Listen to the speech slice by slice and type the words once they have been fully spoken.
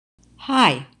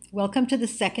Hi, welcome to the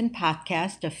second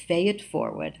podcast of Fay It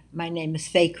Forward. My name is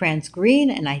Faye Krantz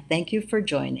Green, and I thank you for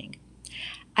joining.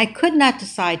 I could not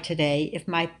decide today if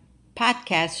my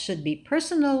podcast should be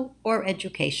personal or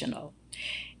educational.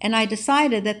 And I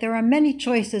decided that there are many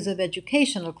choices of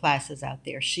educational classes out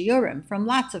there, shiurim, from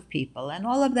lots of people, and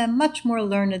all of them much more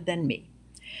learned than me.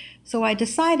 So I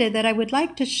decided that I would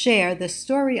like to share the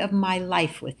story of my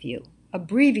life with you.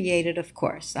 Abbreviated, of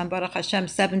course. I'm Baruch Hashem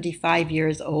 75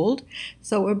 years old,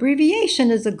 so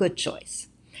abbreviation is a good choice.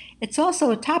 It's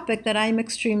also a topic that I'm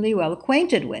extremely well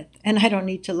acquainted with, and I don't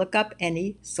need to look up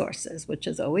any sources, which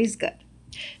is always good.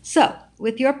 So,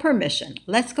 with your permission,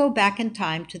 let's go back in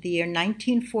time to the year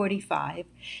 1945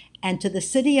 and to the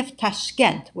city of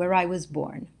Tashkent, where I was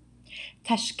born.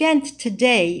 Tashkent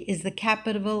today is the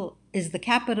capital is the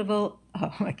capital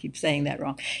of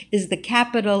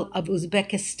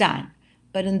Uzbekistan,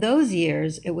 but in those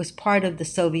years it was part of the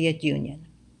Soviet Union.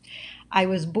 I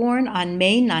was born on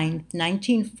May 9th,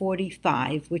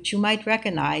 1945, which you might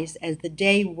recognize as the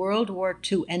day World War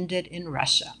II ended in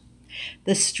Russia.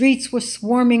 The streets were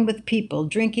swarming with people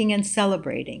drinking and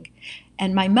celebrating,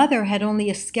 and my mother had only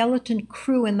a skeleton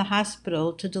crew in the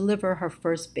hospital to deliver her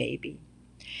first baby.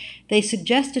 They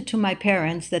suggested to my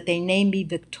parents that they name me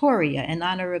Victoria in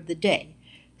honor of the day.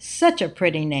 Such a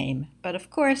pretty name, but of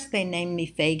course they named me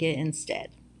Fega instead.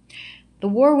 The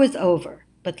war was over,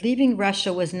 but leaving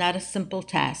Russia was not a simple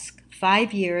task.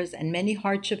 5 years and many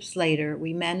hardships later,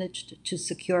 we managed to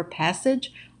secure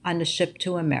passage on a ship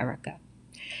to America.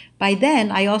 By then,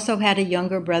 I also had a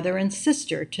younger brother and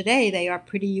sister. Today, they are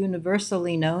pretty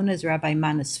universally known as Rabbi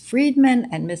Manis Friedman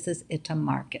and Mrs. Ita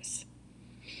Marcus.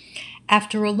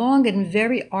 After a long and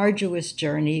very arduous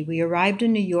journey, we arrived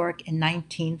in New York in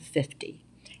 1950,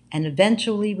 and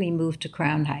eventually we moved to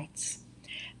Crown Heights.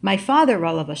 My father,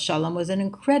 Olav Shalom, was an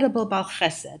incredible Baal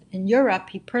Chesed. In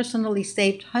Europe, he personally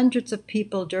saved hundreds of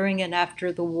people during and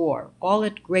after the war, all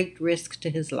at great risk to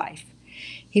his life.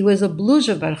 He was a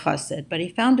Bluzha Baal Chesed, but he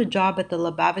found a job at the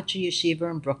Lubavitcher Yeshiva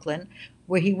in Brooklyn,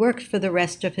 where he worked for the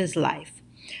rest of his life.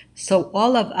 So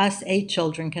all of us 8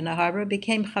 children, Kinahara,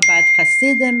 became Chabad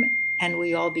Hasidim, and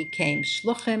we all became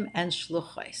Shluchim and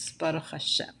Shluchos, Baruch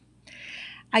Hashem.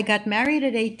 I got married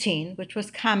at 18, which was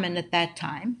common at that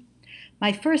time.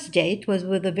 My first date was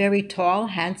with a very tall,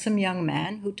 handsome young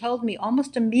man who told me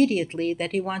almost immediately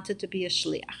that he wanted to be a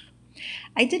shliach.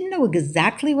 I didn't know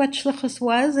exactly what shlichus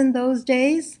was in those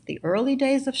days, the early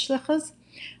days of shlichus,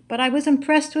 but I was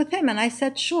impressed with him and I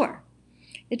said sure.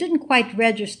 It didn't quite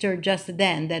register just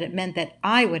then that it meant that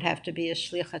I would have to be a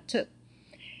shlicha too.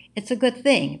 It's a good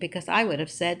thing because I would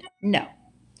have said no.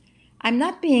 I'm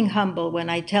not being humble when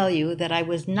I tell you that I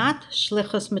was not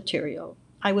shlichus material.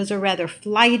 I was a rather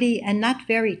flighty and not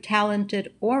very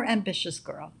talented or ambitious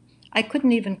girl. I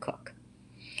couldn't even cook.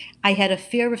 I had a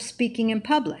fear of speaking in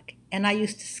public, and I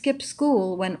used to skip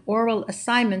school when oral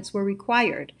assignments were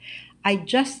required. I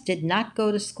just did not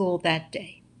go to school that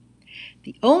day.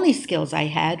 The only skills I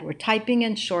had were typing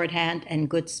and shorthand and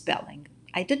good spelling.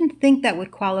 I didn't think that would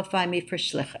qualify me for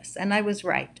shlichus, and I was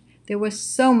right. There was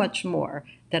so much more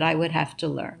that I would have to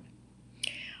learn.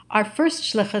 Our first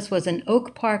shlichus was in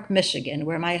Oak Park, Michigan,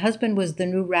 where my husband was the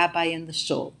new rabbi in the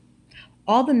shul.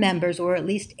 All the members were at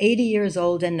least 80 years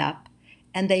old and up,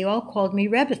 and they all called me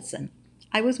Rebbitzin.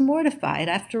 I was mortified.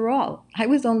 After all, I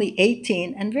was only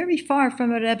 18 and very far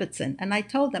from a Rebbitzin, and I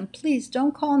told them, please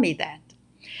don't call me that.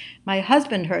 My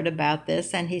husband heard about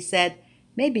this, and he said,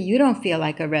 maybe you don't feel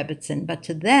like a Rebbitzin, but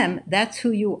to them, that's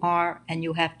who you are, and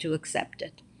you have to accept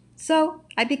it. So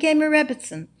I became a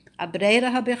Rebbitzin.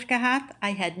 Abreira habich gehat,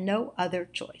 I had no other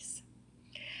choice.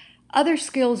 Other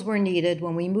skills were needed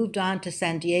when we moved on to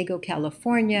San Diego,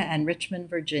 California, and Richmond,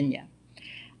 Virginia.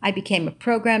 I became a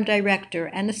program director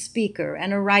and a speaker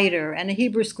and a writer and a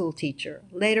Hebrew school teacher.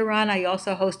 Later on, I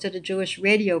also hosted a Jewish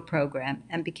radio program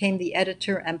and became the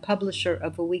editor and publisher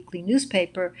of a weekly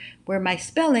newspaper where my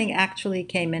spelling actually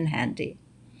came in handy.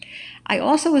 I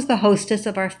also was the hostess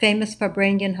of our famous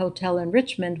Fabranian Hotel in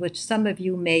Richmond, which some of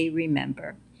you may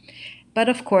remember. But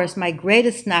of course, my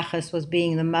greatest nachas was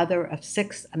being the mother of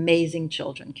 6 amazing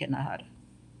children, Kinahara.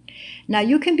 Now,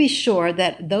 you can be sure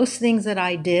that those things that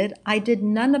I did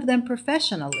none of them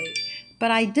professionally,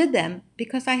 but I did them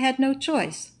because I had no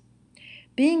choice.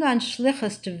 Being on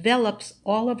shlichus develops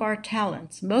all of our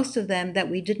talents, most of them that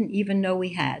we didn't even know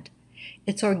we had.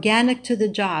 It's organic to the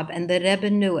job, and the Rebbe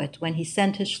knew it when he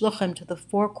sent his shluchim to the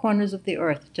 4 corners of the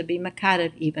earth to be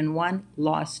makadev even one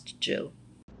lost Jew.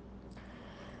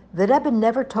 The Rebbe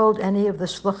never told any of the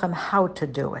shluchim how to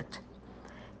do it.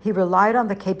 He relied on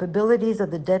the capabilities of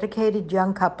the dedicated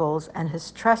young couples, and his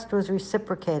trust was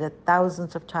reciprocated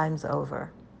thousands of times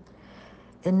over.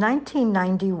 In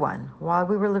 1991, while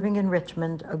we were living in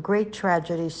Richmond, a great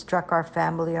tragedy struck our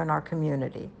family and our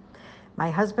community. My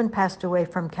husband passed away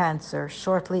from cancer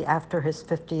shortly after his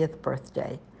 50th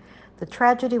birthday. The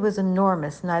tragedy was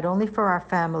enormous, not only for our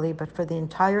family, but for the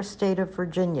entire state of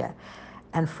Virginia,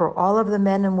 and for all of the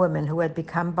men and women who had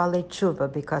become Balei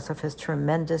Tshuva because of his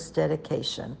tremendous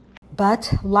dedication.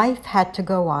 But life had to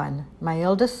go on. My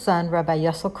eldest son, Rabbi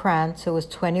Yessel Krantz, who was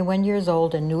 21 years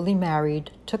old and newly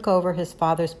married, took over his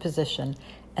father's position,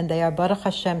 and they are, Baruch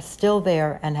Hashem, still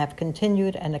there and have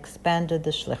continued and expanded the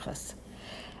shlichus.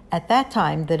 At that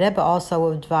time, the Rebbe also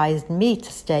advised me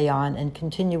to stay on and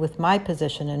continue with my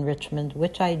position in Richmond,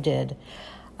 which I did,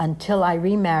 until I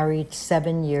remarried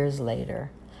 7 years later.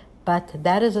 But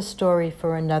that is a story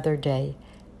for another day.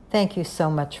 Thank you so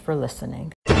much for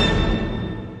listening.